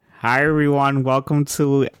Hi everyone, welcome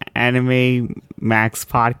to Anime Max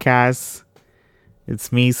Podcast.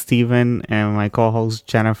 It's me, Steven, and my co-host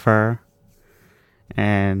Jennifer,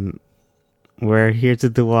 and we're here to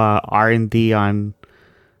do a R&D on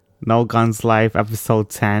No Guns Life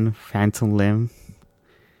episode 10, Phantom Limb.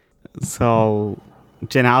 So,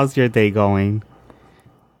 Jen, how's your day going?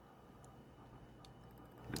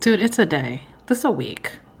 Dude, it's a day. This is a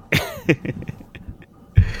week.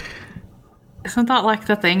 Isn't that like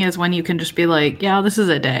the thing is when you can just be like, yeah, this is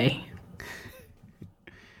a day.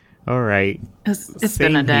 All right. It's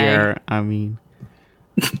been a day. Here. I mean,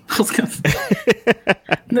 I was gonna say,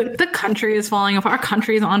 the country is falling apart. Our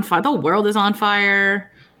country is on fire. The world is on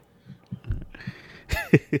fire.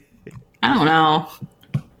 I don't know.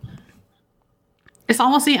 It's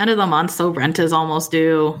almost the end of the month, so rent is almost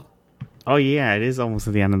due. Oh yeah, it is almost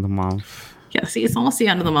at the end of the month. Yeah, see, it's almost the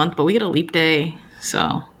end of the month, but we get a leap day,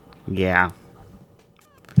 so. Yeah.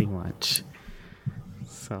 Pretty much.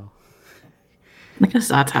 So. I guess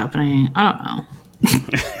that's happening. I don't know.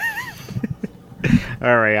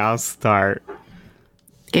 All right, I'll start.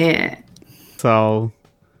 Yeah. So,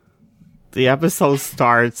 the episode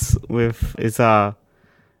starts with it's a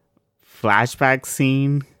flashback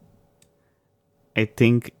scene. I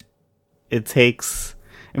think it takes.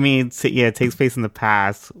 It takes place in the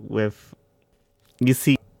past. With you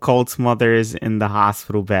see Colt's mother is in the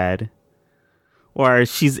hospital bed, or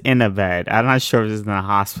she's in a bed. I'm not sure if it's in a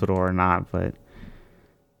hospital or not, but.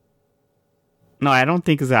 No, I don't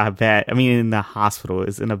think it's at a bed. I mean, in the hospital,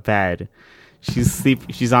 it's in a bed.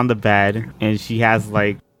 She's on the bed, and she has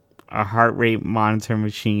like a heart rate monitor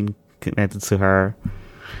machine connected to her,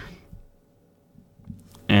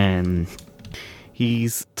 and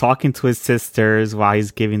he's talking to his sisters while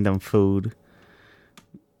he's giving them food.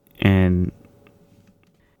 And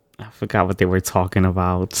I forgot what they were talking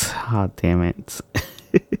about. Oh, damn it.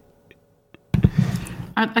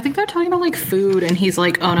 I think they're talking about like food, and he's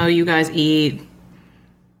like, "Oh no, you guys eat,"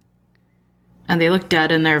 and they look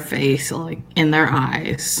dead in their face, like in their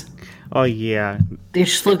eyes. Oh yeah, they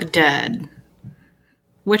just look dead.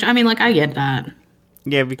 Which I mean, like I get that.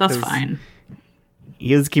 Yeah, because that's fine.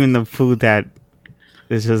 He was giving them food that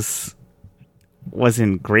it just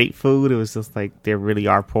wasn't great food. It was just like they really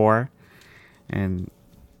are poor, and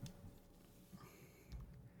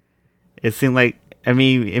it seemed like it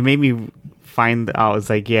made me find out it's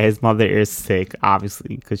like his mother is sick,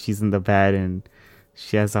 obviously, because she's in the bed and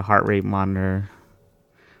she has a heart rate monitor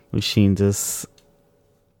machine just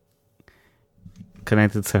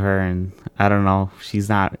connected to her, and I don't know,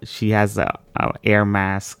 she has a air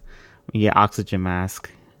mask, oxygen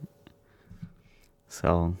mask,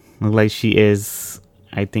 so look like she is,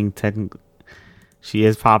 I think technically she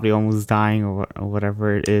is probably almost dying or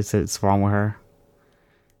whatever it is that's wrong with her.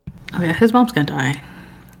 Oh yeah, his mom's gonna die.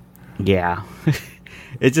 Yeah.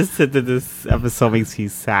 It just said that this episode makes me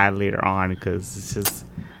sad later on because it's just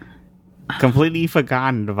completely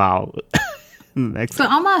forgotten about. So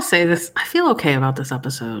I'm gonna say this. I feel okay about this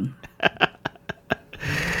episode.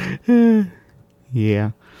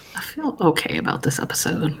 Yeah. I feel okay about this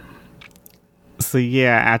episode. So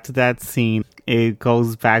yeah, after that scene, it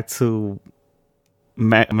goes back to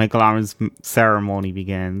Michael Armand's ceremony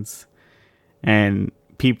begins. And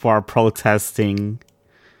people are protesting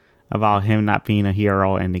about him not being a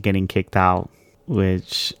hero and getting kicked out,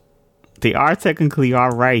 which they are technically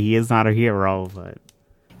all right. He is not a hero, but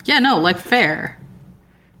yeah, no, like fair.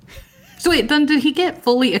 So wait, then did he get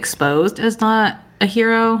fully exposed as not a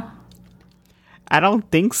hero? I don't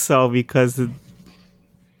think so, because if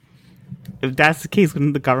that's the case,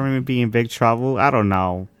 wouldn't the government be in big trouble? I don't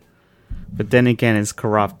know, but then again, it's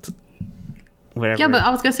corrupt. Whatever. Yeah, but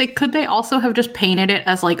I was gonna say, could they also have just painted it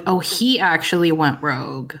as like, oh, he actually went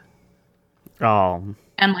rogue? Oh.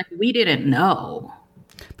 And like, we didn't know.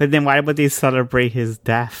 But then why would they celebrate his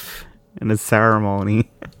death in a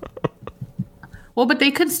ceremony? Well, but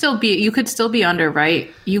you could still be under,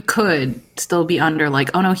 right? You could still be under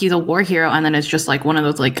like, oh no, he's a war hero. And then it's just like one of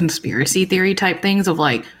those like conspiracy theory type things of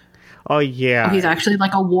like, oh yeah, he's actually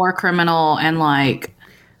like a war criminal. And like,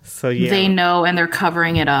 so yeah, they know and they're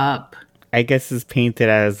covering it up. I guess it's painted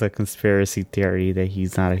as a conspiracy theory that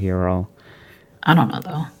he's not a hero. I don't know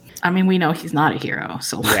though. I mean, we know he's not a hero,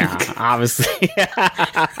 so like, yeah, obviously.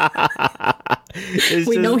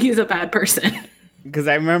 We know he's a bad person. Because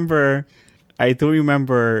I do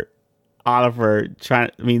remember Oliver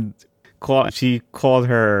she called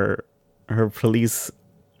her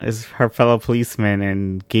fellow policeman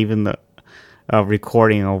and gave him a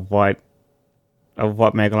recording of what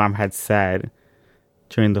Megalam had said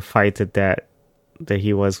during the fight that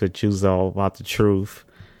he was with Juzo about the truth.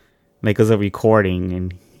 Like, it was a recording,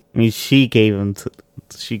 and I mean, she gave them to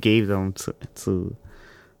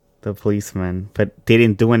the policeman, but they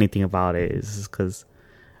didn't do anything about it. It's just because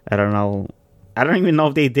I don't know. I don't even know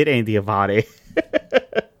if they did anything about it.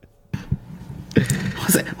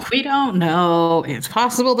 We don't know. It's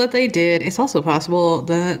possible that they did. It's also possible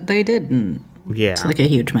that they didn't. Yeah. It's like a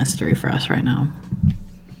huge mystery for us right now.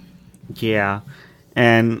 Yeah.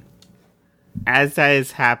 And as that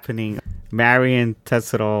is happening, Mary and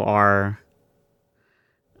Tetsuo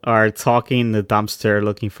are talking in the dumpster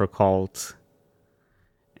looking for Colt.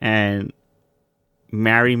 And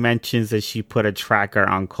Mary mentions that she put a tracker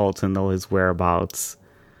on Colt to know his whereabouts.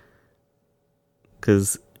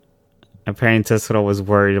 Because apparently Tetsuo was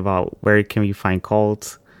worried about where can we find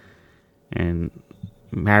Colt. And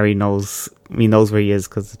Mary knows where he is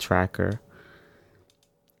because of the tracker.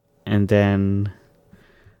 And then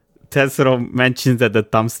Tetsuo mentions that the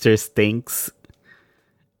dumpster stinks.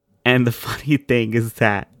 And the funny thing is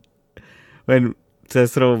that when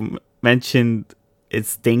Tetsuo mentioned it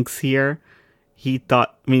stinks here,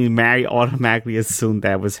 Mary automatically assumed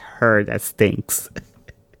that it was her that stinks.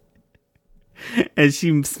 And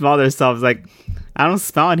she smelled herself like, I don't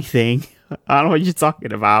smell anything. I don't know what you're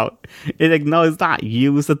talking about. It's like, no, it's not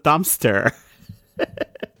you, it's a dumpster.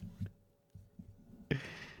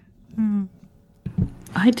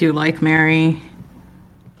 I do like Mary.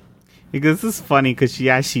 Because this is funny because she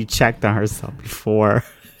actually checked on herself before.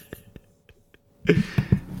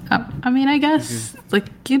 I mean, I guess like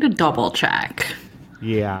you to double check.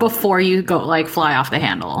 Yeah. Before you go like fly off the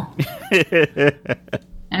handle.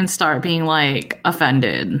 And start being like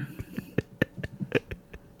offended.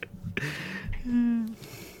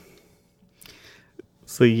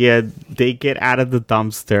 So yeah, they get out of the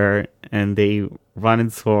dumpster and they run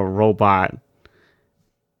into a robot.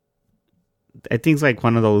 I think it's like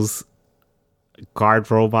one of those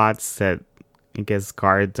guard robots that I guess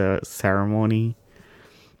guard the ceremony.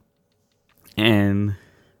 And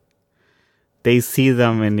they see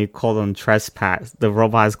them and they call them trespass. The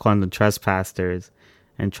robot is calling them trespassers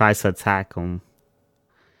and tries to attack them.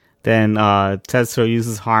 Then Tetsuo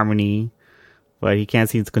uses Harmony, but he can't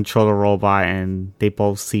seem to control the robot, and they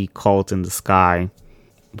both see Colt in the sky,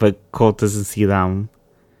 but Colt doesn't see them.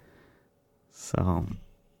 So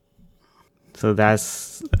that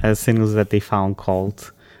signals that they found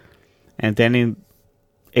Colt. And then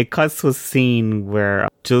it cuts to a scene where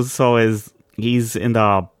he's in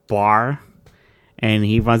the bar, and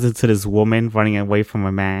he runs into this woman running away from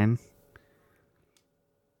a man.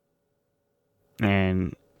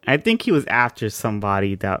 And I think he was after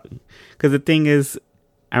somebody because the thing is,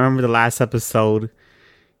 I remember the last episode,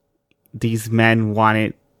 these men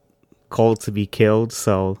wanted Colt to be killed,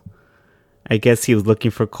 so I guess he was looking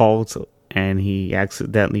for Colt, and he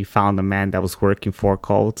accidentally found a man that was working for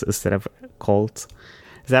Colt instead of Colt.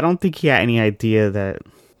 Because I don't think he had any idea that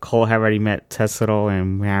Colt had already met Tetsuo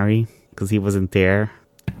and Mary, because he wasn't there.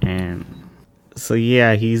 And so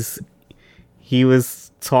yeah, he was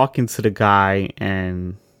talking to the guy,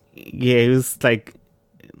 and yeah, it was like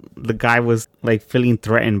the guy was like feeling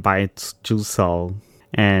threatened by Juso,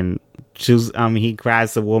 and he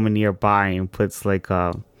grabs a woman nearby and puts like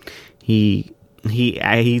he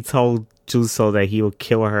told Juso that he will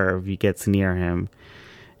kill her if he gets near him,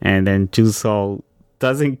 and then Juso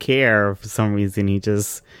doesn't care for some reason. He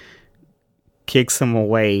just kicks him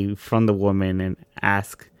away from the woman and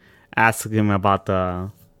asks him about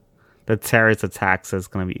the terrorist attacks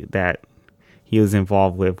that he was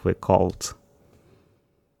involved with Colt.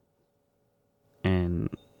 And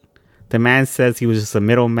the man says he was just a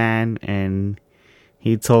middleman, and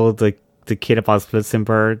he told the kid about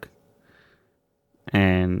Splitzenberg.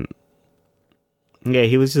 And yeah,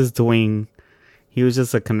 he was just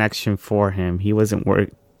a connection for him. He wasn't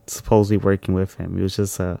supposedly working with him. He was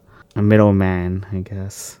just a middleman, I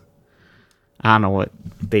guess. I don't know what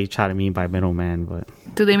they try to mean by middleman, but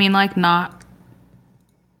do they mean like not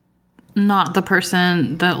the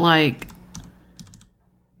person that like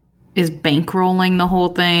is bankrolling the whole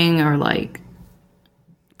thing, or like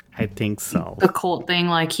I think so. The Colt thing,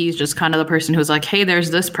 like he's just kind of the person who's like, hey,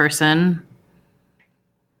 there's this person.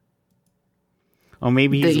 Or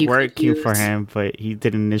maybe he's working for him, but he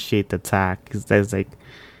didn't initiate the attack. Because there's like,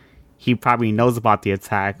 he probably knows about the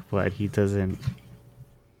attack, but he doesn't.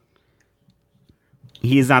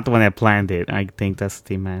 He's not the one that planned it. I think that's what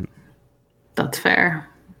they meant. That's fair.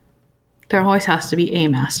 There always has to be a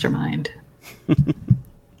mastermind.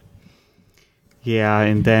 Yeah,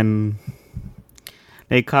 and then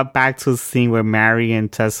they cut back to a scene where Mary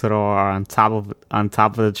and Tetsuo are on top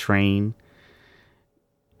of the train,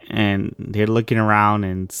 and they're looking around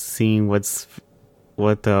and seeing what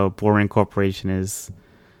the Boring Corporation is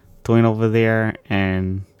doing over there,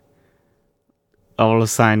 and all of a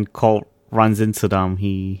sudden Colt runs into them.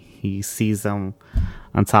 He sees them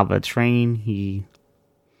on top of a train. He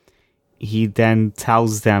then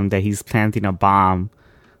tells them that he's planting a bomb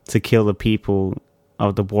to kill the people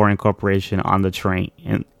of the Boring Corporation on the train.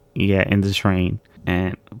 In the train.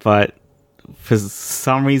 But for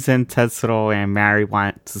some reason, Tetsuo and Mary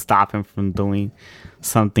want to stop him from doing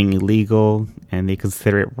something illegal, and they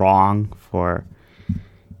consider it wrong for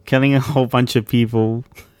killing a whole bunch of people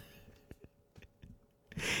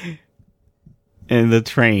in the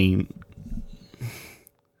train.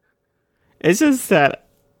 It's just that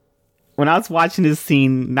when I was watching this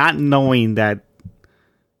scene, not knowing later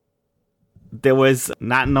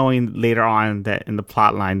on that in the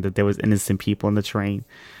plot line that there was innocent people in the train,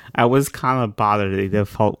 I was kind of bothered that they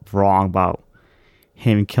felt wrong about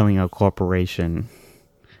him killing a corporation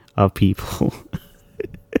of people.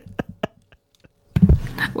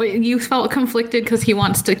 Wait, you felt conflicted because he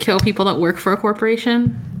wants to kill people that work for a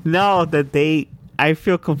corporation? No, I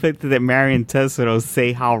feel conflicted that Mary and Tetsuo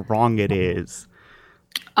say how wrong it is.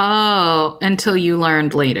 Oh, until you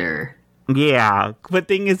learned later. Yeah, but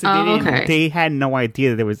thing is, they had no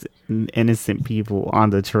idea there was innocent people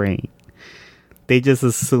on the train. They just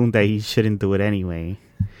assumed that he shouldn't do it anyway.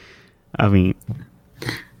 I mean,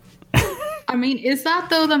 is that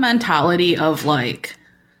though the mentality of like,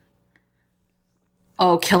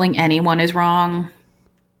 oh, killing anyone is wrong?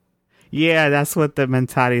 Yeah, that's what the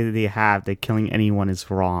mentality they have. That killing anyone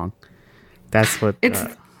is wrong. That's what it's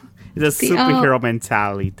a superhero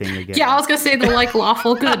mentality thing again. Yeah, I was gonna say the like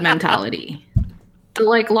lawful good mentality, the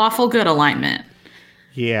like lawful good alignment.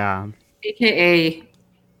 Yeah, AKA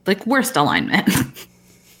like worst alignment.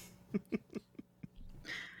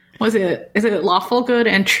 Is it lawful good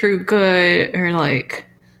and true good, or like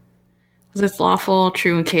is it lawful,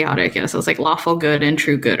 true, and chaotic? Yeah, so it's like lawful good and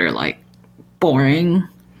true good are like boring.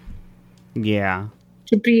 Yeah.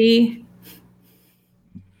 To be.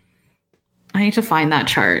 I need to find that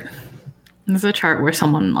chart. There's a chart where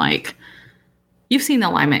someone like, you've seen the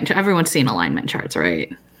alignment. Everyone's seen alignment charts,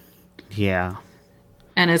 right? Yeah.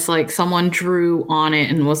 And it's like someone drew on it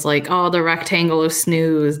and was like, oh, the rectangle of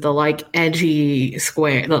snooze, the like edgy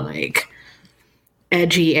square, the like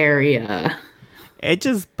edgy area. It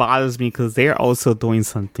just bothers me because they're also doing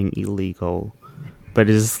something illegal. But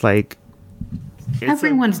it's like...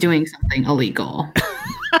 Everyone's doing something illegal.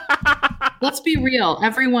 Let's be real.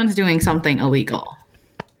 Everyone's doing something illegal.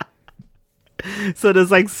 So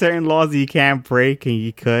there's like certain laws you can't break and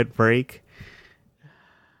you could break.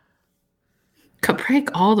 Could break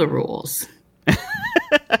all the rules. I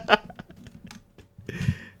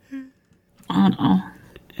don't know.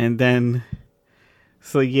 And then,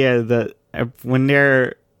 so yeah, when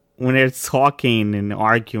they're talking and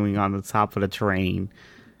arguing on the top of the train,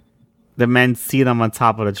 the men see them on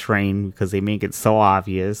top of the train because they make it so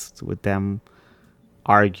obvious with them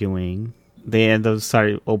arguing. They end up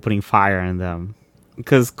starting opening fire on them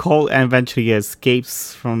because Colt eventually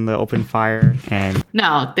escapes from the open fire. And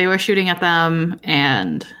no, they were shooting at them,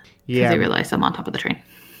 and they realized I'm on top of the train.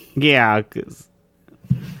 Yeah, because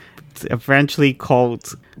eventually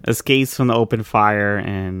Colt escapes from the open fire,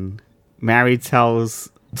 and Mary tells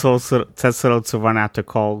Tetsuo to run after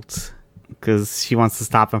Colt because she wants to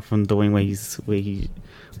stop him from doing what he's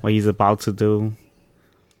about to do.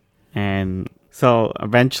 And so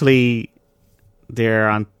eventually they're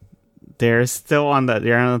on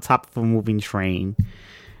the top of a moving train,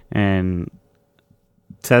 and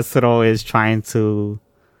Tetsuo is trying to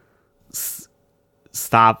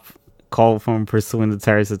stop Colt from pursuing the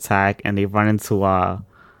terrorist attack, and they run into a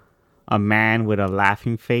man with a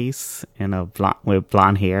laughing face and with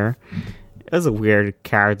blonde hair. It was a weird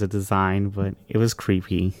character design, but it was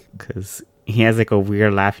creepy because he has like a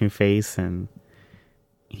weird laughing face and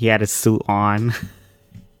he had a suit on.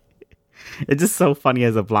 It's just so funny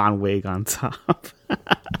as a blonde wig on top.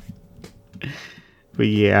 But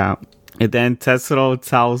yeah, and then Tetsuo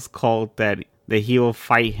tells Colt that he will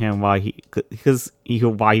fight him while he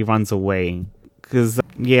runs away. Because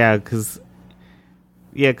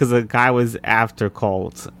the guy was after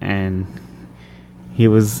Colt, and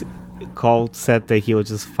Colt said that he will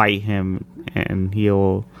just fight him and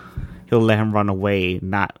he'll let him run away,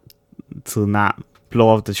 not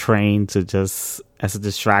blow up the train, to just as a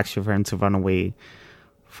distraction for him to run away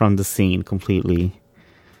from the scene completely.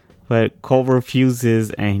 But Colt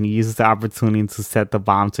refuses, and he uses the opportunity to set the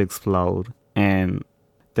bomb to explode. And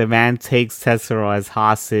the man takes Tetsuo as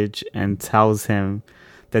hostage and tells him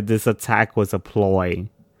that this attack was a ploy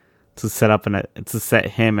to set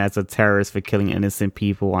him as a terrorist for killing innocent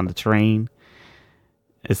people on the train.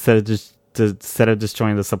 Instead of just instead of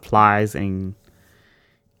destroying the supplies and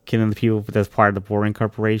killing the people that's part of the Boring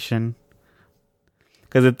Corporation.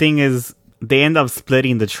 Because the thing is, they end up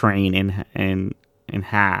splitting the train in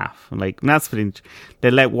half. Like, not splitting.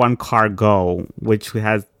 They let one car go, which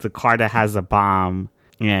has the car that has a bomb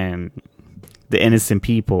and the innocent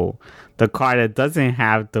people. The car that doesn't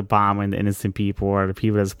have the bomb and the innocent people are the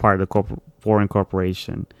people that's part of the Boring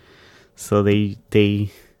Corporation. So they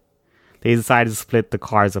decided to split the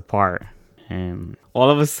cars apart. And all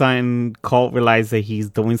of a sudden, Colt realized that he's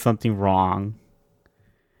doing something wrong.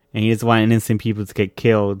 And he doesn't want innocent people to get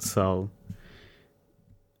killed. So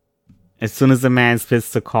as soon as the man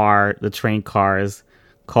splits the train cars,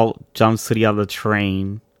 Colt jumps to the other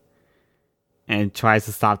train and tries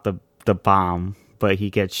to stop the bomb. But he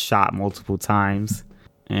gets shot multiple times.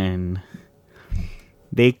 And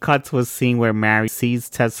they cut to a scene where Mary sees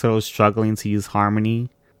Tetsuo struggling to use Harmony.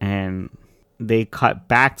 And they cut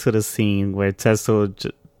back to the scene where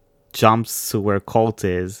Tetsuo jumps to where Colt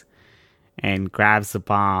is and grabs the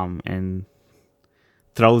bomb and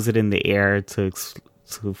throws it in the air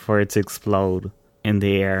for it to explode in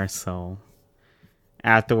the air. So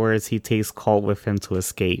afterwards, he takes Colt with him to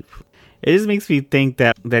escape. It just makes me think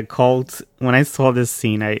that Colt. When I saw this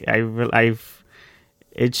scene, it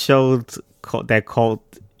showed that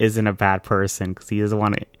Colt isn't a bad person because he doesn't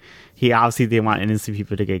want to. He obviously didn't want innocent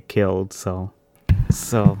people to get killed. So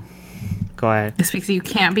go ahead. It's because you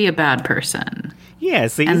can't be a bad person. Yeah,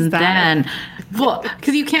 so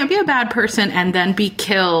because you can't be a bad person and then be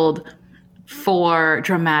killed for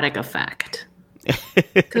dramatic effect.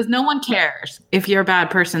 Because no one cares if you're a bad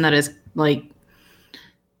person that is like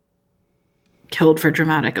killed for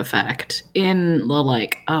dramatic effect in the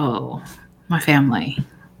like, oh, my family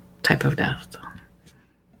type of death.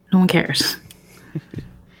 No one cares.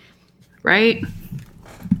 Right?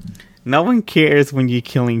 No one cares when you're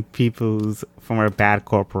killing people from a bad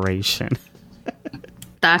corporation.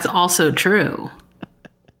 That's also true.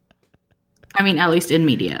 I mean, at least in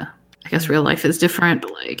media. I guess real life is different,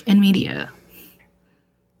 but like in media,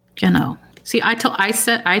 you know. See, I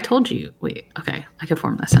told you. Wait, okay, I can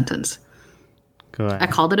form that sentence. Go ahead. I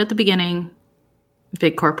called it at the beginning.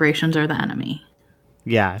 Big corporations are the enemy.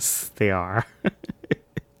 Yes, they are.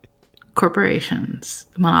 Corporations,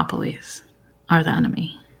 monopolies, are the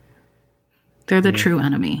enemy. They're the true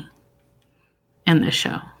enemy in this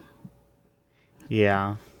show.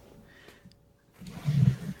 Yeah.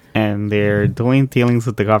 And they're doing dealings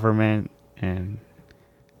with the government and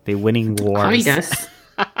they're winning wars. Oh, yes.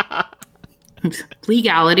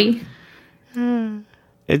 Legality.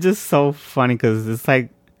 It's just so funny because it's like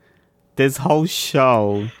this whole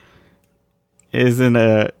show is in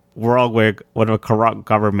a world with a corrupt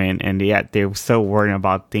government, and yet they're still worrying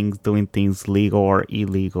about doing things legal or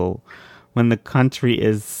illegal when the country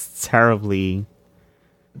is terribly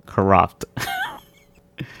corrupt.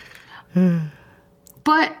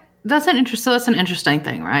 But that's an interesting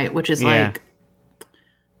thing, right? Which is like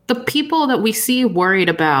the people that we see worried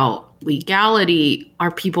about legality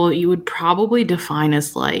are people you would probably define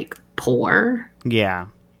as like poor. Yeah.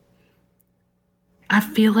 I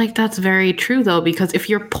feel like that's very true though, because if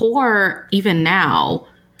you're poor even now,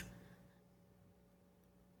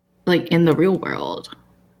 like in the real world,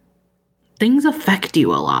 things affect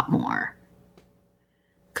you a lot more.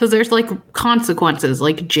 Because there's like consequences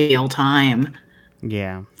like jail time.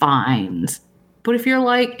 Yeah. Fines. But if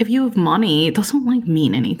you have money, it doesn't like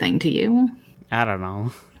mean anything to you. I don't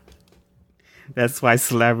know. That's why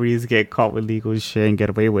celebrities get caught with legal shit and get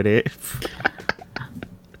away with it.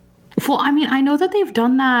 Well, I mean, I know that they've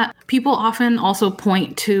done that. People often also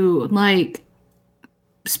point to like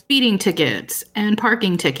speeding tickets and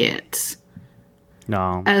parking tickets.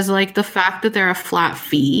 No. As like the fact that they're a flat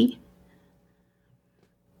fee.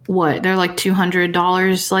 What? They're like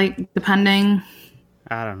 $200, like depending.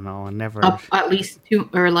 I don't know. I never. At least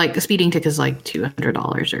or like the speeding ticket is like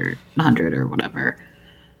 $200 or $100 or whatever.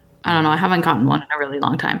 I don't know. I haven't gotten one in a really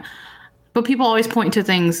long time. But people always point to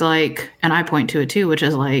things like, and I point to it too, which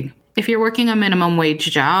is like, if you're working a minimum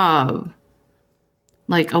wage job,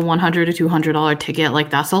 like a $100 to $200 ticket, like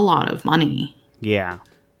that's a lot of money. Yeah.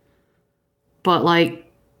 But like,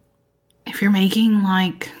 if you're making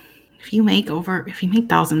like, if you make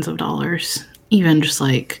thousands of dollars, even just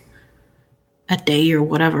like a day or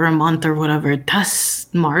whatever, a month or whatever,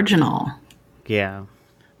 that's marginal. Yeah.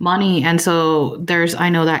 Money. And so I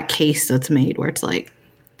know that case that's made where it's like,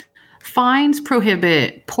 fines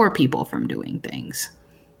prohibit poor people from doing things.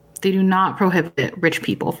 They do not prohibit rich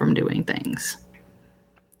people from doing things.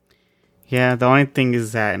 Yeah, the only thing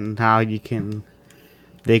is that now they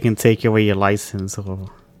can take away your license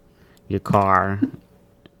or your car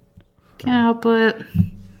Yeah, but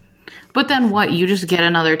then what? You just get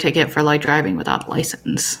another ticket for like driving without a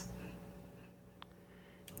license.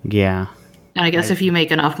 Yeah. And I guess if you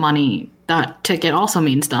make enough money, that ticket also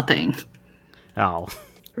means nothing, Oh,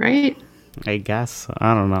 right? I guess.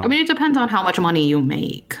 I don't know. I mean, it depends on how much money you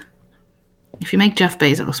make. If you make Jeff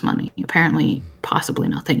Bezos money, apparently, possibly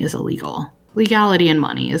nothing is illegal. Legality in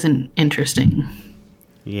money isn't interesting.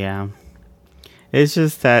 Yeah. It's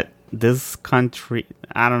just that this country,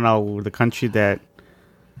 I don't know, the country that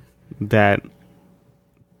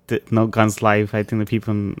No Guns Life, I think the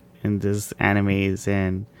people in this anime is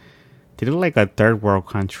in, they look like a third world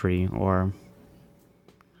country, or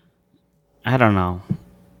I don't know,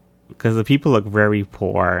 because the people look very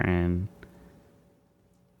poor. And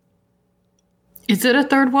Is it a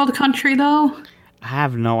third world country, though? I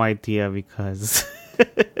have no idea, because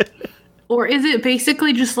Or is it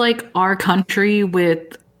basically just like our country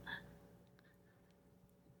with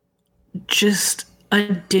just a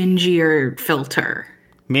dingier filter?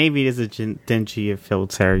 maybe it is a dingy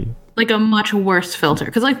filter. Like a much worse filter.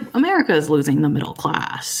 Because, like, America is losing the middle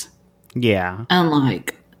class. Yeah. And,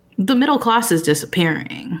 like, the middle class is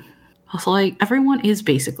disappearing. Also, like, everyone is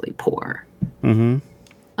basically poor. Mm-hmm.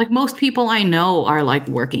 Like, most people I know are, like,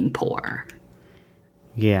 working poor.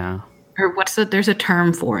 Yeah. Or there's a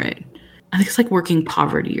term for it. I think it's, like, working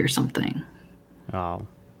poverty or something. Oh.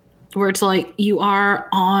 Where it's, like, you are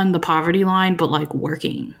on the poverty line, but, like,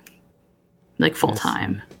 working. Like,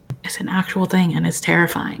 full-time. It's an actual thing, and it's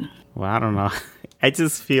terrifying. Well, I don't know. I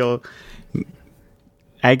just feel,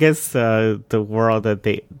 I guess the world that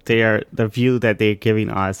they are, the view that they're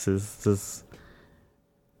giving us is just,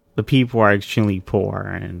 the people are extremely poor,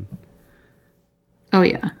 and Oh,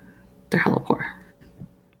 yeah. They're hella poor.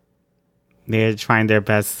 they're trying their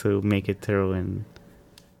best to make it through in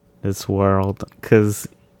this world. Because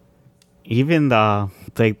even the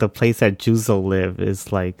place that Juzo live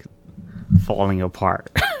is like falling apart.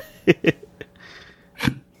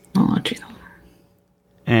 I'll let you know.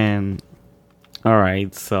 And all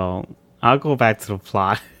right, so I'll go back to the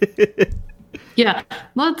plot. Yeah,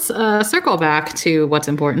 let's circle back to what's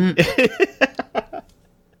important.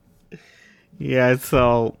 Yeah,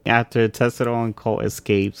 so after Tetsuro and Colt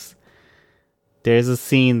escapes, there's a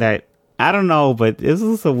scene that I don't know, but this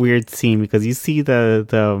is a weird scene because you see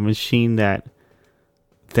the machine that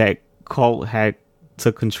Colt had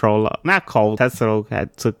took control of. Not Colt, Tetsuro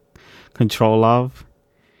had took control of,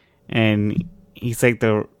 and he's like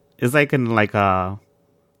it's like in like a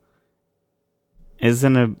it's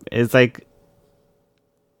like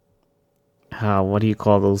what do you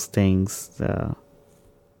call those things?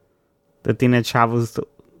 The thing that travels to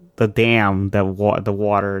the dam that the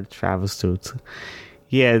water travels to.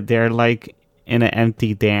 Yeah, they're like in an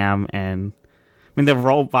empty dam, and I mean the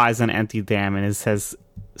robot is an empty dam, and it says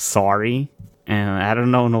sorry, and I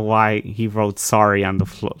don't know why he wrote sorry on the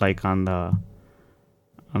floor, like on the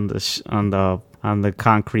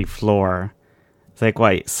concrete floor. It's like,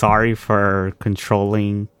 wait, sorry for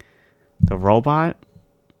controlling the robot?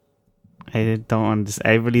 I really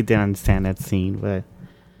didn't understand that scene, but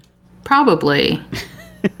Probably.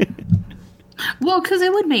 Well, because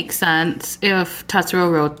it would make sense if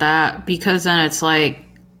Tetsuro wrote that, because then it's like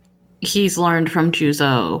he's learned from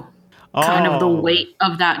Juzo kind of the weight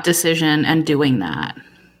of that decision and doing that.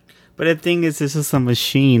 But the thing is, it's just a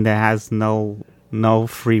machine that has no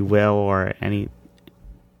free will or any.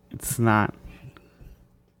 It's not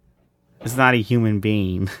a human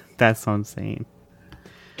being. That's what I'm saying.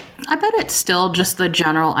 I bet it's still just the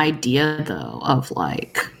general idea, though, of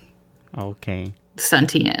like Okay.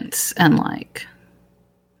 sentience and like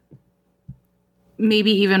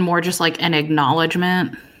maybe even more just like an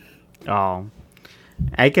acknowledgement. Oh,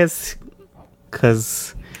 I guess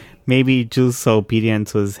because maybe Ju's so obedient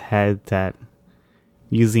to his head that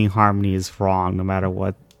using harmony is wrong, no matter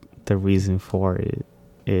what the reason for it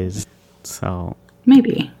is. So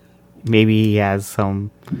Maybe he has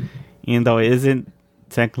some, even though it isn't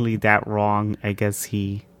technically that wrong. I guess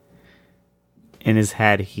in his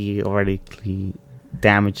head, he already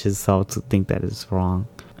damaged himself to think that it's wrong.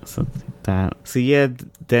 Something like that. So yeah,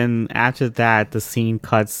 then after that, the scene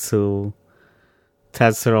cuts to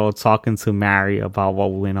Tetsuro talking to Mary about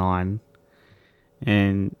what went on.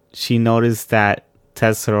 And she noticed that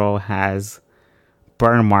Tetsuro has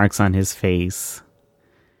burn marks on his face.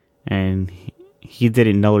 And he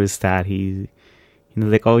didn't notice that. He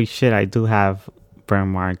like, oh shit, I do have burn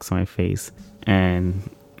marks on my face. And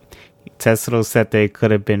Tetsuro said they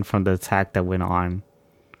could have been from the attack that went on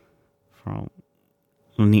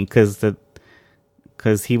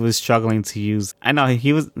because he was struggling to use. I know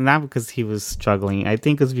he was not because he was struggling. I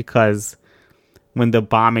think it's because when the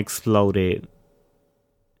bomb exploded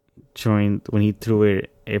when he threw it,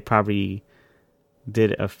 it probably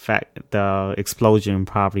did affect the explosion.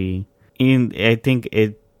 Probably, I think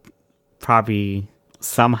it probably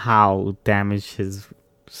somehow damaged his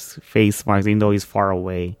face marks, even though he's far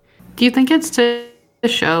away. Do you think it's to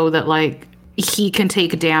show that like he can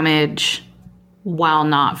take damage while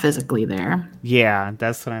not physically there? Yeah,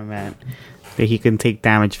 that's what I meant. That he can take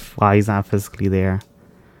damage while he's not physically there.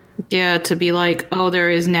 Yeah, to be like, oh, there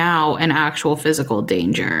is now an actual physical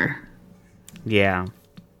danger. Yeah.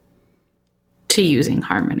 To using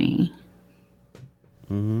harmony.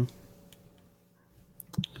 Mm-hmm.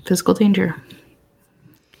 Physical danger.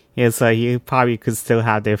 Yeah, so he probably could still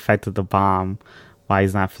have the effect of the bomb while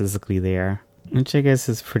he's not physically there. Which I guess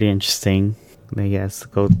is pretty interesting. That he has to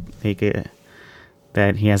go make it.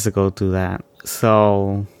 That he has to go through that.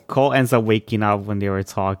 So Cole ends up waking up when they were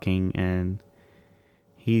talking, and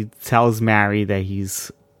he tells Mary that he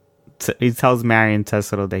tells Mary and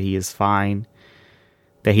Tessero that he is fine.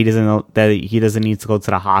 That he doesn't need to go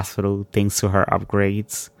to the hospital thanks to her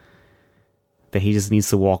upgrades. That he just needs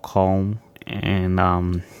to walk home. And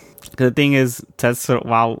the thing is,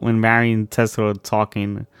 when Mary and Tessero were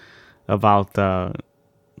talking about the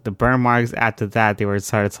burn marks, after that they were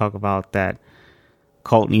starting to talk about that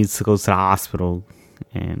Colt needs to go to the hospital,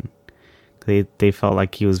 and they felt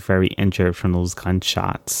like he was very injured from those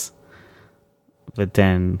gunshots. But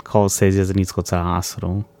then Colt says he doesn't need to go to the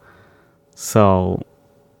hospital. So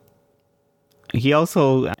he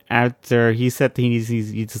also, after he said that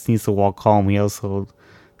he just needs to walk home, he also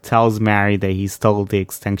tells Mary that he stole the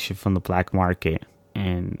extension from the black market.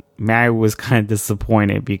 And Mary was kind of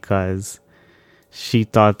disappointed because she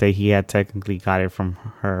thought that he had technically got it from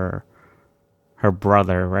her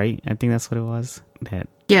brother, right? I think that's what it was.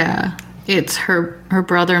 Yeah, it's her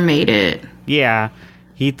brother made it. Yeah,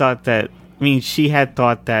 he thought that. I mean, she had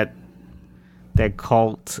thought that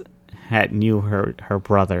Colt had knew her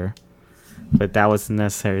brother, but that wasn't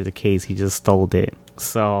necessarily the case. He just stole it.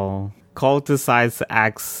 So Colt decides to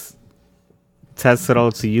ask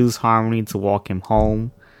Tessero to use harmony to walk him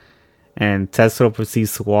home, and Tessero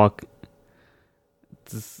proceeds to walk.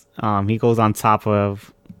 He goes on top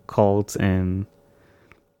of Colt and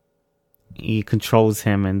he controls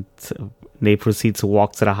him, and they proceed to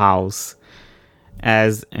walk to the house.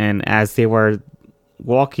 As they were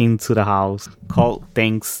walking to the house, Colt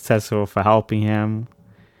thanks Tessero for helping him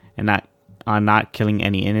and not killing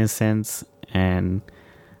any innocents, and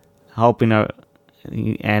helping a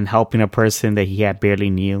person that he had barely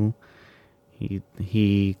knew.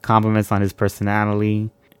 He compliments on his personality,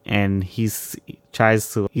 and he said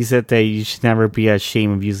that you should never be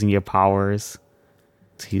ashamed of using your powers.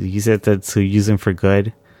 He said that to use them for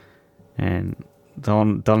good, and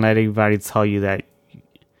don't let anybody tell you that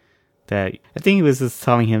I think he was just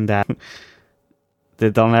telling him that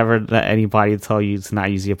don't ever let anybody tell you to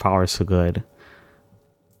not use your powers for good,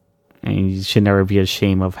 and you should never be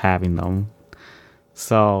ashamed of having them.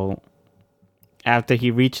 So after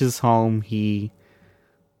he reaches home, he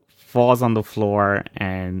falls on the floor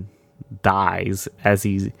and dies as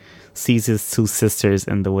he sees his two sisters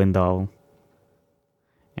in the window.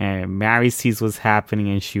 And Mary sees what's happening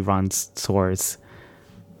and she runs towards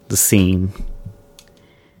the scene.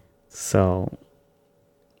 So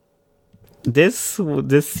this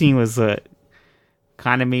scene was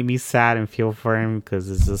kind of made me sad and feel for him, because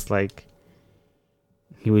it's just like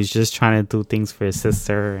he was just trying to do things for his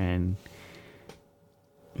sister and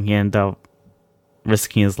he ended up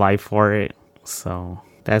risking his life for it. So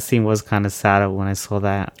that scene was kind of sad when I saw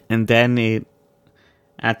that. And then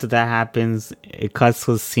after that happens, it cuts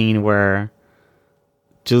to a scene where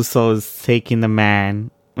Juso is taking the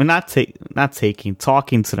man, well,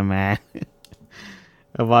 talking to the man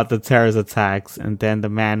about the terrorist attacks, and then the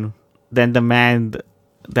man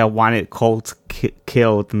that wanted Colt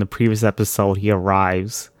killed in the previous episode, he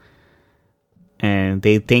arrives, and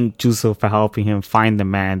they thank Juso for helping him find the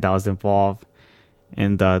man that was involved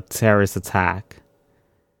in the terrorist attack.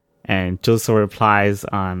 And Juso replies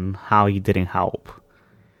on how he didn't help.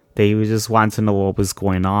 They just want to know what was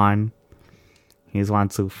going on. He just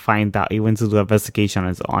wanted to find out. He went to do an investigation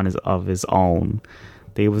of his own.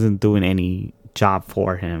 They wasn't doing any job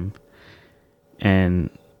for him. And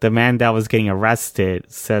the man that was getting arrested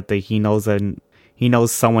said that he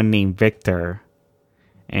knows someone named Victor,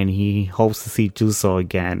 and he hopes to see Juso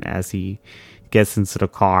again as he gets into the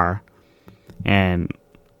car. And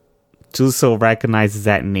Juso recognizes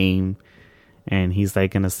that name, and he's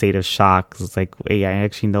like in a state of shock. It's like, hey, I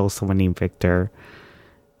actually know someone named Victor.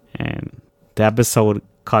 And the episode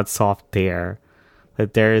cuts off there.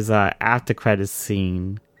 But there is a after credits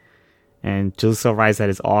scene, And Joseph arrives at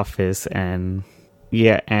his office, and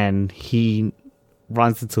and he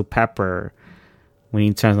runs into Pepper when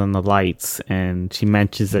he turns on the lights, and she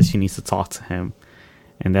mentions that she needs to talk to him,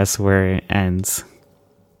 and that's where it ends.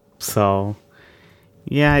 So,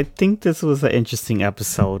 yeah, I think this was an interesting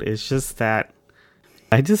episode. It's just that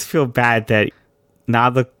I just feel bad that now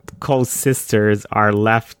the Colt sisters are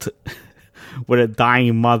left with a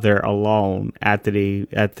dying mother alone after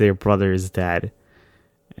their brother is dead.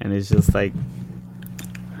 And it's just like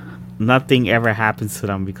nothing ever happens to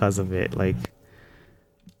them because of it. Like,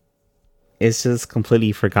 it's just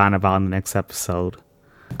completely forgotten about in the next episode.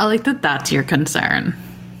 I like that that's your concern.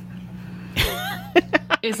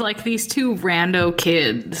 It's like these two rando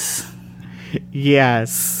kids.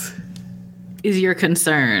 Yes. Is your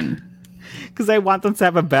concern. Because I want them to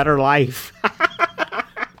have a better life.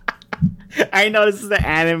 I know this is the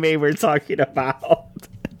anime we're talking about.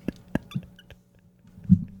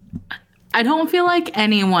 I don't feel like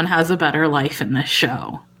anyone has a better life in this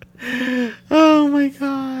show. Oh my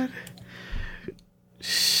god.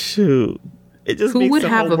 Shoot. It just makes the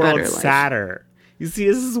whole world sadder. You see,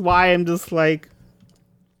 this is why I'm just like,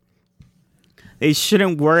 they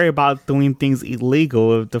shouldn't worry about doing things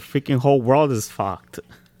illegal if the freaking whole world is fucked.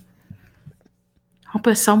 Oh,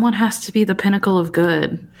 but someone has to be the pinnacle of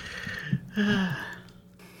good.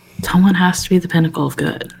 Someone has to be the pinnacle of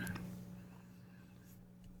good.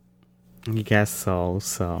 I guess so.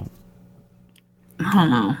 I don't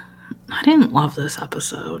know. I didn't love this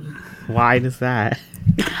episode. Why does that?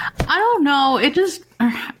 I don't know.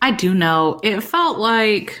 I do know. It felt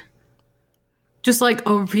like just like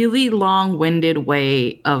a really long-winded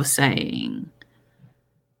way of saying,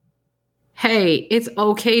 hey, it's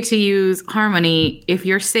okay to use harmony if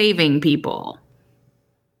you're saving people.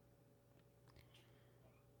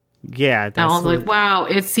 Yeah. And I was like, wow,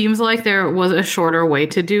 it seems like there was a shorter way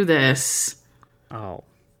to do this. Oh.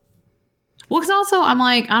 Well, because also I'm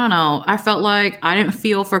like, I don't know. I felt like I didn't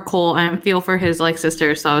feel for Cole. I didn't feel for his like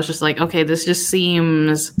sister. So I was just like, okay, this just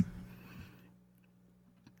seems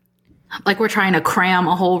like we're trying to cram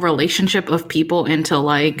a whole relationship of people into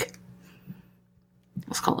like,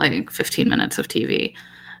 let's call it like 15 minutes of TV.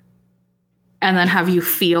 And then have you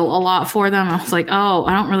feel a lot for them. I was like, oh,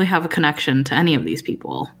 I don't really have a connection to any of these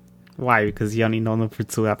people. Why? Because you only know them for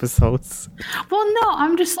 2 episodes? Well, no,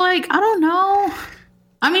 I'm just like, I don't know.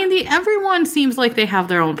 I mean, everyone seems like they have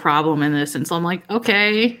their own problem in this. And so I'm like,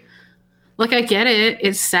 okay, like, I get it.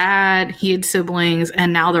 It's sad. He had siblings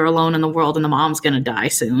and now they're alone in the world and the mom's going to die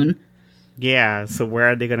soon. Yeah. So where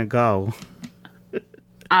are they going to go?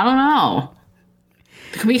 I don't know.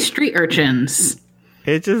 It could be street urchins.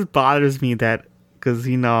 It just bothers me that, because,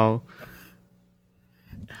 you know,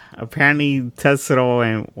 apparently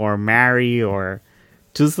Tetsuro or Mary or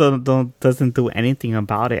just doesn't do anything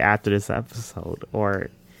about it after this episode, or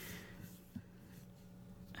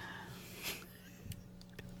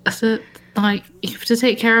so, like, you have to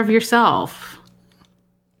take care of yourself.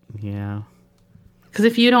 Yeah. Because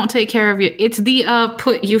if you don't take care of you, it's the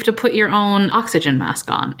you have to put your own oxygen mask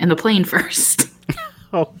on in the plane first.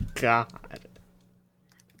 Oh God.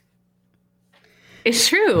 It's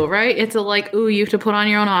true, right? It's a like, ooh, you have to put on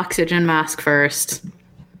your own oxygen mask first,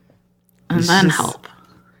 and then help.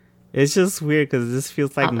 It's just weird because this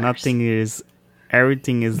feels like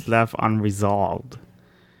everything is left unresolved.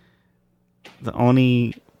 The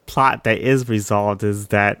only plot that is resolved is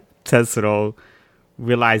that Tetsuro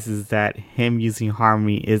realizes that him using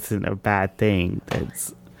harmony isn't a bad thing.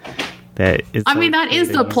 That is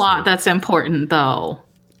the plot that's important, though,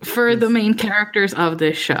 for the main characters of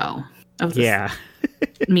this show. Of this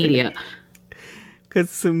media.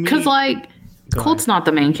 Because like, Colt's not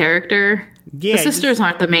the main character. Yeah, the sisters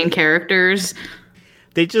aren't the main characters.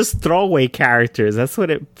 They just throwaway characters. That's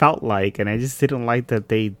what it felt like, and I just didn't like that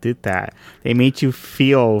they did that. They made you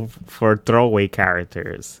feel for throwaway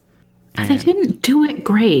characters. And they didn't do it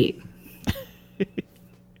great.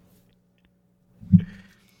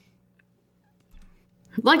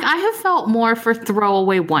 Like, I have felt more for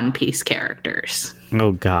throwaway One Piece characters.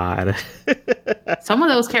 Oh, God. Some of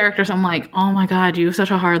those characters, I'm like, oh my God, you have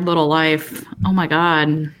such a hard little life. Oh my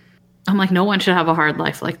God. I'm like, no one should have a hard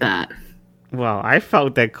life like that. Well, I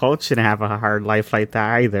felt that Colt shouldn't have a hard life like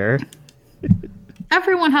that either.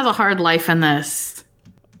 Everyone has a hard life in this.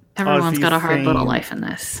 Everyone's got a hard little life in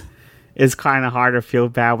this. It's kind of hard to feel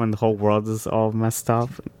bad when the whole world is all messed up.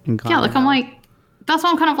 Yeah, like, I'm like, that's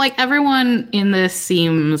why I'm kind of like, everyone in this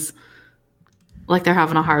seems like they're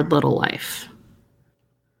having a hard little life.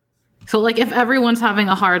 So, like, if everyone's having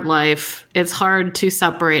a hard life, it's hard to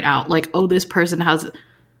separate out, like, oh, this person has,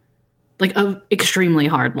 like, an extremely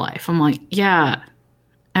hard life. I'm like, yeah,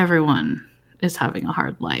 everyone is having a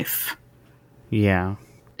hard life. Yeah.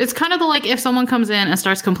 It's kind of the like if someone comes in and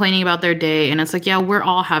starts complaining about their day, and it's like, yeah, we're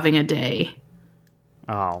all having a day.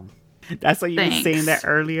 Oh, that's what you were Thanks. saying that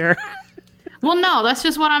earlier. Well, no, that's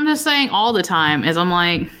just what I'm just saying all the time. Is I'm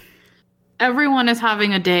like, everyone is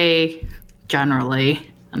having a day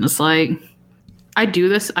generally, and it's like, I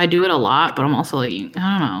do it a lot, but I'm also like,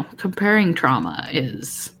 I don't know, comparing trauma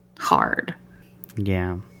is hard.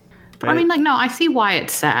 Yeah. But I mean, like, no, I see why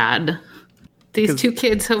it's sad. These two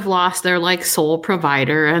kids have lost their like sole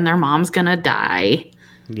provider, and their mom's gonna die,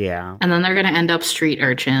 Yeah. and then they're gonna end up street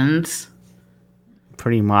urchins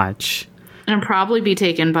Pretty much. and probably be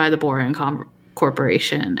taken by the Boring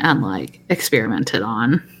Corporation and like experimented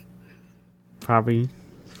on. Probably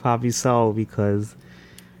so, because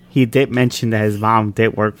he did mention that his mom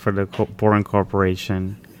did work for the Boring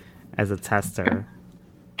Corporation as a tester.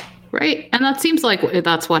 Right? And that seems like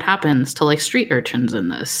that's what happens to like street urchins in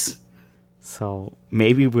this. So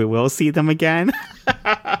maybe we will see them again.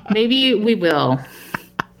 Maybe we will.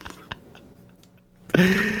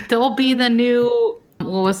 They'll be the new,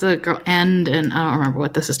 what was the girl? And I don't remember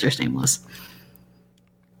what the sister's name was.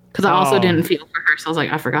 Because I also didn't feel for her, so I was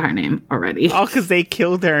like, I forgot her name already. Oh, because they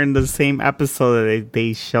killed her in the same episode that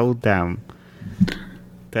they showed them.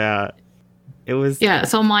 It was... Yeah,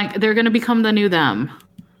 so I'm like, they're going to become the new them.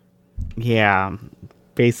 Yeah,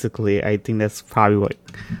 basically, I think that's probably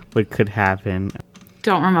what could happen.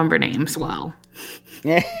 Don't remember names well.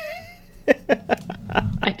 I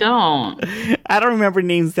don't. I don't remember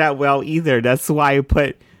names that well either. That's why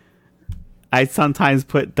I sometimes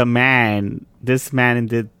put the man, this man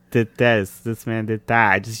did this man did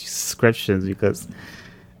that. I just use descriptions because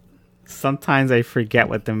sometimes I forget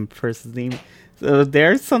what the person's name. So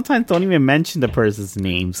there sometimes don't even mention the person's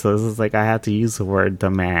name. So this is like I have to use the word the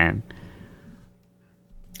man.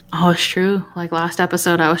 Oh, it's true. Like last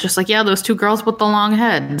episode, I was just like, yeah, those two girls with the long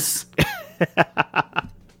heads.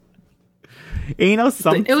 And,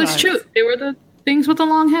 sometimes It was true. They were the things with the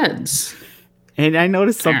long heads. And I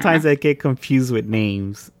noticed sometimes I get confused with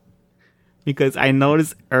names. Because I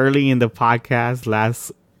noticed early in the podcast,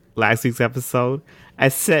 last week's episode, I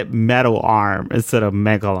said Metal Arm instead of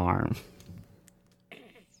Megal Arm.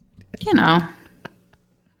 You know.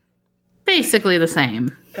 Basically the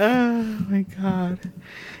same. Oh my god.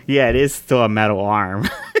 Yeah, it is still a metal arm.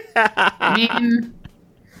 I mean,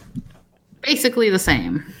 basically the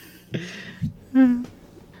same.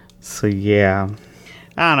 So yeah.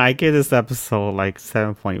 I don't know, I give this episode like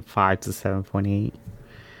 7.5 to 7.8.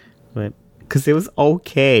 But because it was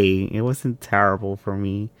okay. It wasn't terrible for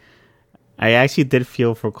me. I actually did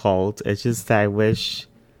feel for Colt. It's just that I wish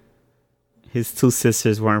his two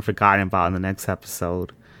sisters weren't forgotten about in the next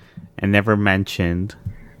episode and never mentioned.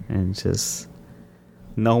 And just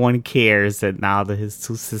no one cares that now that his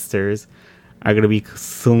two sisters are going to be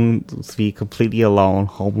soon to be completely alone,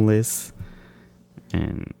 homeless,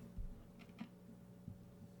 and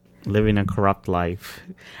living a corrupt life.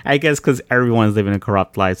 I guess because everyone's living a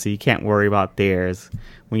corrupt life, so you can't worry about theirs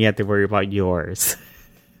when you have to worry about yours.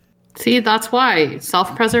 See, that's why.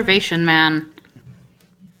 Self-preservation, man.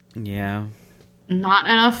 Yeah. Not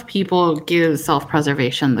enough people give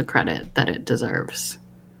self-preservation the credit that it deserves.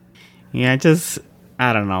 Yeah,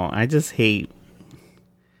 I don't know. I just hate...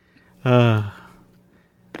 I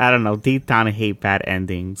don't know. Deep down, I hate bad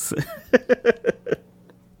endings.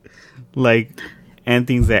 Like,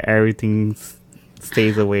 endings that everything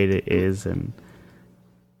stays the way it is.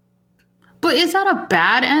 But is that a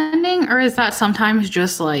bad ending, or is that sometimes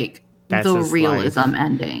just like That's the just realism life.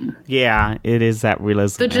 ending? Yeah, it is that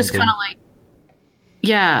realism. They're just ending. kind of like,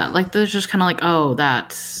 yeah, like they're just kind of like, oh,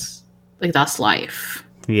 that's life.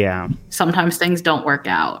 Yeah, Sometimes things don't work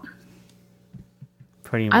out.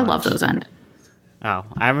 pretty much. I love those endings. Oh,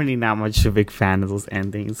 I'm really not much a big fan of those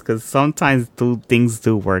endings because sometimes things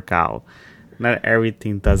do work out. Not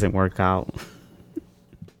everything doesn't work out.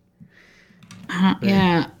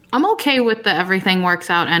 Yeah. I'm okay with the everything works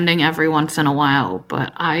out ending every once in a while,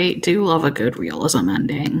 but I do love a good realism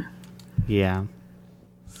ending. Yeah.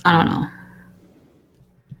 I don't know.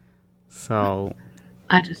 So,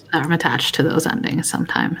 I'm attached to those endings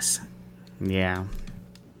sometimes. yeah.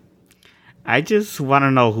 I just want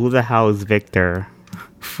to know who the hell is Victor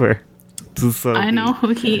for to sort of I know who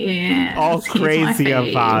he is. all He's my crazy fave.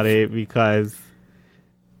 about it because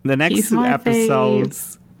the next He's two my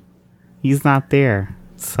episodes he's not there.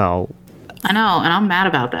 So I know, and I'm mad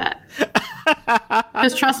about that.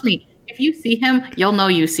 Just trust me. If you see him, you'll know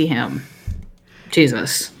you see him.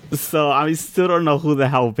 Jesus. I still don't know who the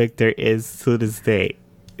hell Victor is to this day.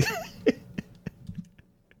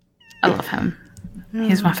 I love him.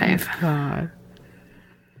 He's my fave. God.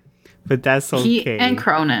 but that's okay. He and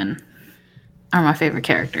Cronin are my favorite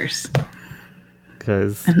characters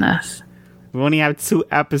because in this. we only have 2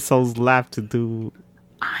 episodes left to do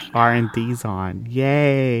R&Ds on.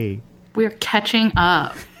 Yay! We're catching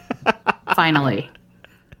up. Finally.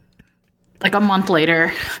 Like a month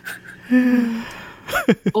later.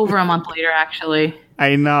 Over a month later, actually.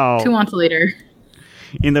 I know. 2 months later.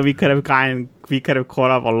 You know, we could have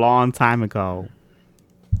caught up a long time ago.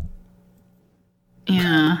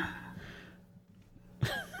 Yeah.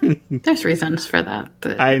 There's reasons for that,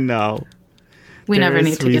 but I know. we never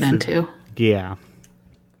need to get into. Yeah.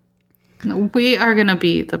 We are gonna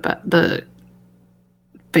be the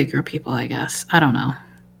bigger people, I guess. I don't know.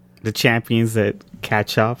 The champions that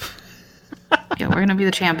catch up. Yeah, we're gonna be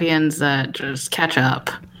the champions that just catch up.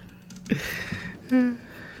 We're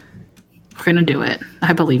gonna do it.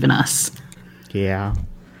 I believe in us. Yeah.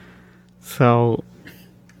 So,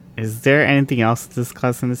 is there anything else to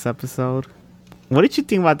discuss in this episode? What did you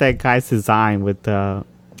think about that guy's design with the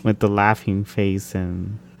laughing face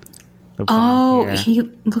and the blonde hair? He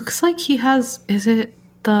looks like he has. Is it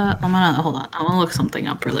the? Hold on. I'm gonna look something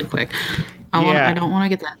up really quick. I don't want to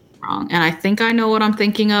get that wrong, and I think I know what I'm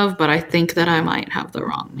thinking of, but I think that I might have the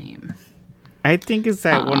wrong name. I think it's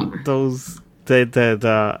that one of those.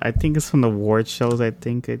 The I think it's from the award shows. I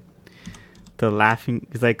think the laughing.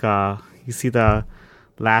 It's like you see the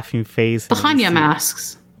laughing face. The Hanya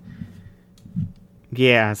masks.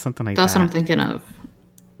 Yeah, something like That's that. what I'm thinking of.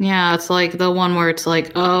 Yeah, it's like the one where it's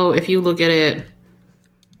like, oh, if you look at it,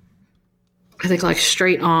 I think like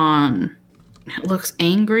straight on, it looks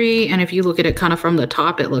angry, and if you look at it kind of from the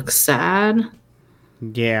top, it looks sad.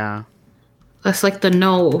 Yeah. That's like the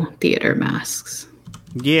no theater masks.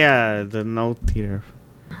 Yeah, the no theater.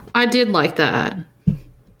 I did like that.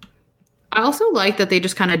 I also like that they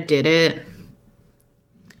just kind of did it.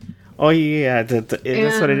 Oh yeah, that's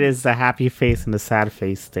what it is, the happy face and the sad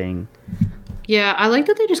face thing. Yeah, I like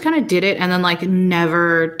that they just kind of did it and then like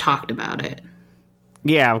never talked about it.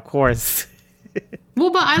 Yeah, of course. Well,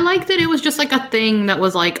 but I like that it was just like a thing that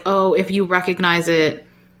was like, oh, if you recognize it,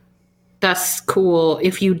 that's cool.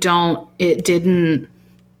 If you don't, it didn't.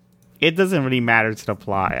 It doesn't really matter to the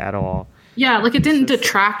plot at all. Yeah, like it didn't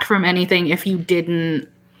detract from anything if you didn't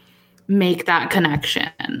make that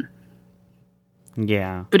connection.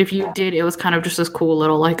 Yeah. But if you did, it was kind of just this cool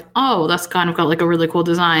little like, oh, that's kind of got like a really cool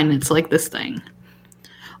design. It's like this thing.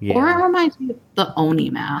 Yeah. Or it reminds me of the Oni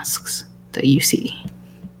masks that you see.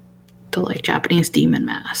 The like Japanese demon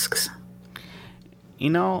masks. You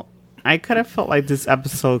know, I could have felt like this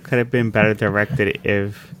episode could have been better directed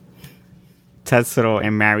if Tetsuro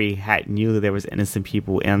and Mary had knew that there was innocent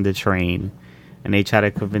people in the train and they tried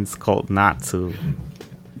to convince Colt not to.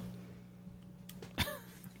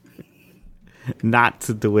 Not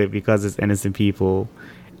to do it because it's innocent people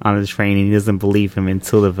on the train and he doesn't believe him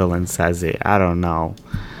until the villain says it. I don't know.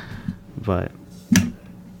 But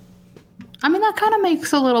I mean, that kind of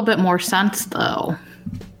makes a little bit more sense though.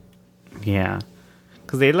 Yeah.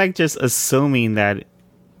 Because they like just assuming that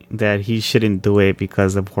he shouldn't do it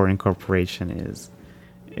because the Boring Corporation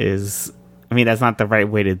is I mean, that's not the right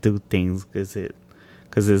way to do things because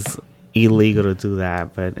it's illegal to do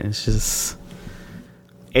that, but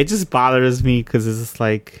it just bothers me because it's just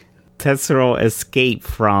like Tetsuro escaped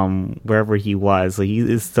from wherever he was. So he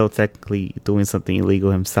is still technically doing something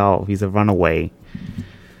illegal himself. He's a runaway.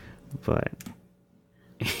 But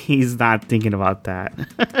he's not thinking about that.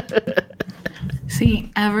 See,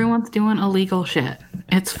 everyone's doing illegal shit.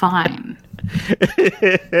 It's fine.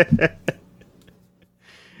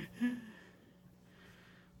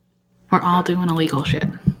 We're all doing illegal shit.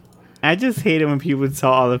 I just hate it when people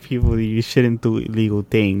tell other people that you shouldn't do illegal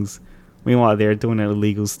things. Meanwhile, they're doing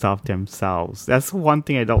illegal stuff themselves. That's one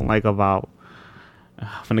thing I don't like about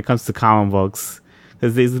when it comes to comic books.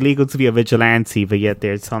 Because it's illegal to be a vigilante, but yet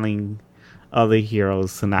they're telling other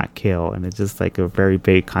heroes to not kill. And it's just like a very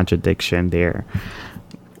big contradiction there.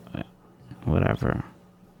 Whatever.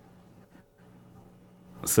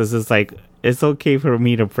 So it's just like, it's okay for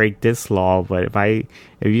me to break this law, but if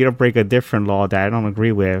you don't break a different law that I don't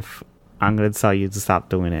agree with, I'm going to tell you to stop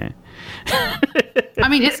doing it. I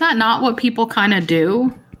mean, it's not what people kind of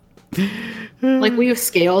do. Like, we have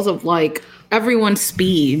scales of, like, everyone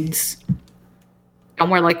speeds.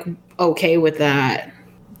 And we're, like, okay with that.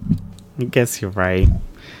 I guess you're right.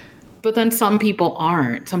 But then some people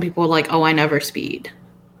aren't. Some people are like, oh, I never speed.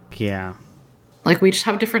 Yeah. Like, we just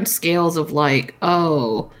have different scales of, like,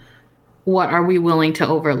 oh, what are we willing to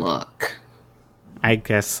overlook? I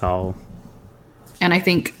guess so. And I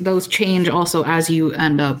think those change also as you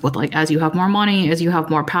end up with, like, as you have more money, as you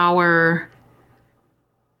have more power.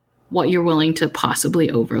 what you're willing to possibly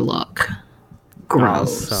overlook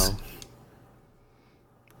grows. So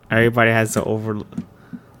everybody has to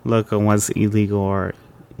overlook on what's illegal or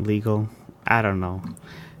legal. I don't know.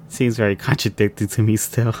 Seems very contradicting to me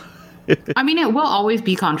still. I mean, it will always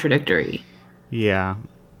be contradictory. Yeah.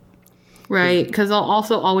 Right? Because there'll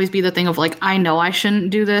also always be the thing of, like, I know I shouldn't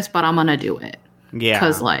do this, but I'm going to do it. Yeah.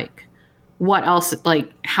 Because, like, what else,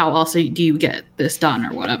 like, how else do you get this done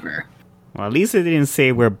or whatever? Well, at least they didn't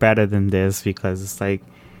say we're better than this, because it's like,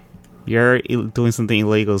 you're doing something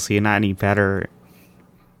illegal, so you're not any better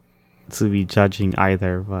to be judging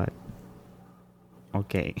either, but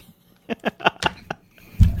okay.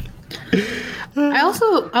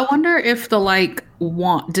 I wonder if the, like,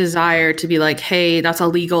 desire to be like, hey, that's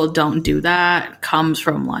illegal, don't do that, comes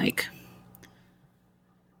from, like,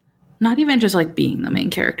 not even just, like, being the main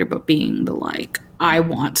character, but being the, like, I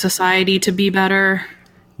want society to be better.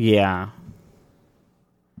 Yeah.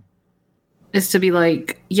 Is to be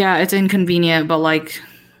like, yeah, it's inconvenient, but, like,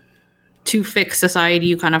 to fix society,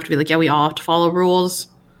 you kind of have to be like, yeah, we all have to follow rules.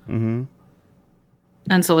 Mm-hmm.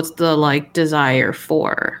 And so it's the, like, desire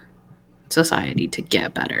for society to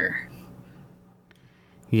get better.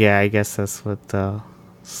 Yeah, I guess that's what the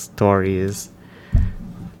story is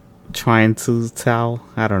trying to tell.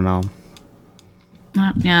 I don't know.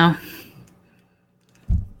 Yeah.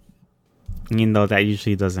 You know, that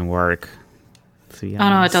usually doesn't work. To be honest. Oh,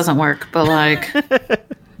 no, it doesn't work, but, like...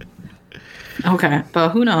 okay, but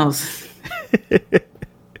who knows?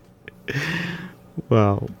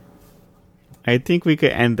 Well, I think we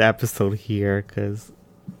could end the episode here, because...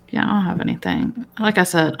 Yeah, I don't have anything. Like I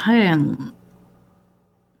said, I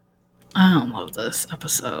don't love this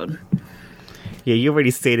episode. Yeah, you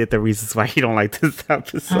already stated the reasons why you don't like this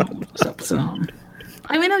episode.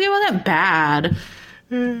 I mean, it wasn't bad.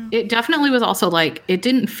 It definitely was also, like, it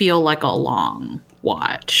didn't feel like a long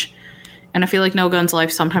watch. And I feel like No Guns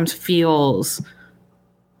Life sometimes feels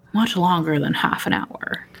much longer than half an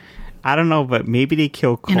hour. I don't know, but maybe they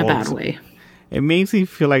kill Colt. In a bad way. It makes me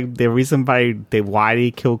feel like the reason why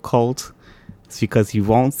they kill Colt is because you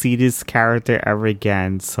won't see this character ever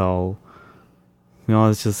again. So, you know,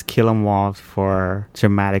 let's just kill him off for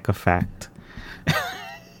dramatic effect.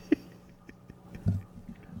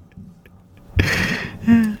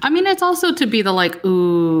 I mean, it's also to be the, like,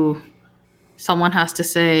 ooh, someone has to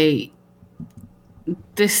say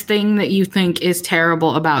this thing that you think is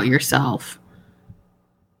terrible about yourself.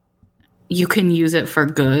 You can use it for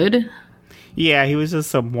good. Yeah, he was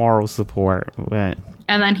just a moral support. But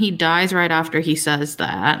and then he dies right after he says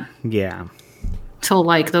that. Yeah. So,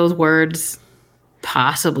 like, those words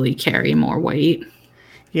possibly carry more weight.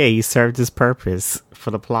 Yeah, he served his purpose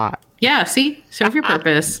for the plot. Yeah, see? Serve your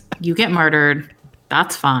purpose. You get murdered.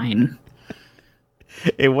 That's fine.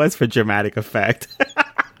 It was for dramatic effect.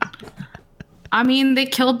 I mean, they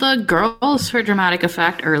killed the girls for dramatic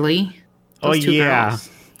effect early. Those two girls.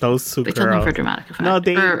 Those two they girls. Killed them for dramatic effect. No,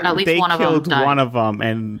 or at least one of them killed died. one of them,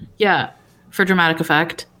 and yeah, for dramatic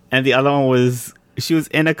effect. And the other one was, she was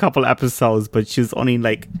in a couple episodes, but she was only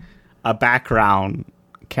like a background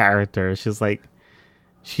character. She was like,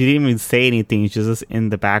 she didn't even say anything. She was just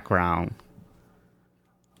in the background.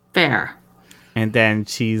 Fair. And then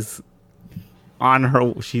she's on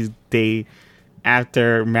her.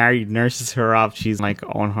 After Mary nurses her up, she's like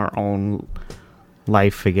on her own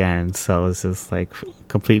life again. So it's just like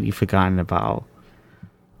completely forgotten about.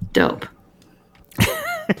 Dope.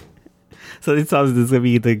 So this is gonna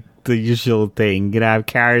be the usual thing. You're gonna have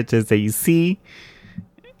characters that you see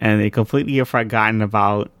and they completely are forgotten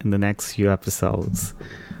about in the next few episodes.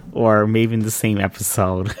 Or maybe in the same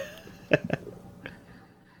episode.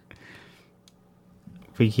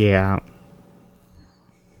 But yeah.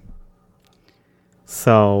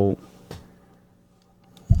 So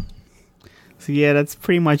yeah, that's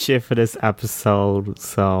pretty much it for this episode.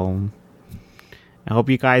 So I hope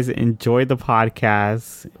you guys enjoyed the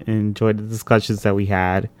podcast, enjoyed the discussions that we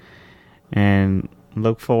had, and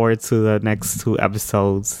look forward to the next two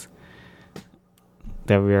episodes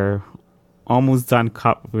that we're almost done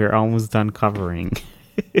covering.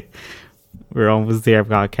 We're almost there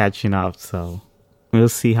about catching up, so we'll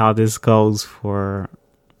see how this goes for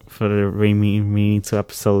the remaining two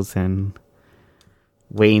episodes, and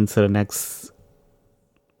wait until the next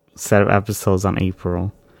set of episodes on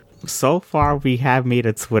April. So far, we have made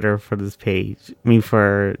a Twitter for this page.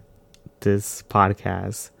 For this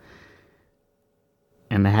podcast.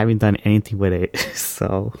 And I haven't done anything with it.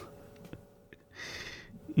 So,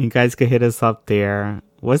 you guys can hit us up there.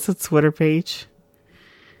 What's the Twitter page?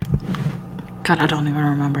 God, I don't even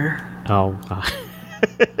remember. Oh, God.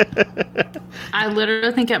 I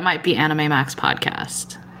literally think it might be Anime Max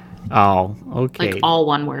Podcast. Oh, okay. Like all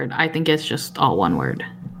one word. I think it's just all one word.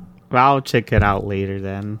 Well, I'll check it out later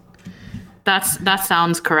then. That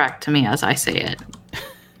sounds correct to me as I say it.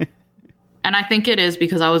 And I think it is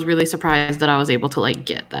because I was really surprised that I was able to like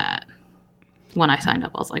get that when I signed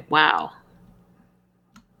up. I was like, wow.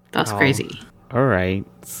 That's crazy. All right.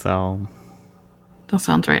 So That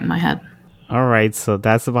sounds right in my head. all right, so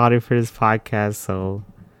that's about it for this podcast. So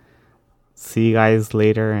see you guys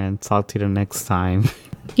later and talk to you the next time.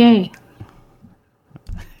 Yay.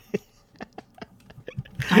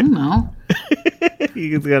 I don't know.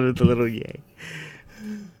 You just got the little yay.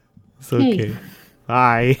 It's Yay. okay.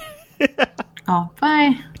 Bye. Oh,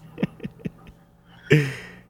 bye.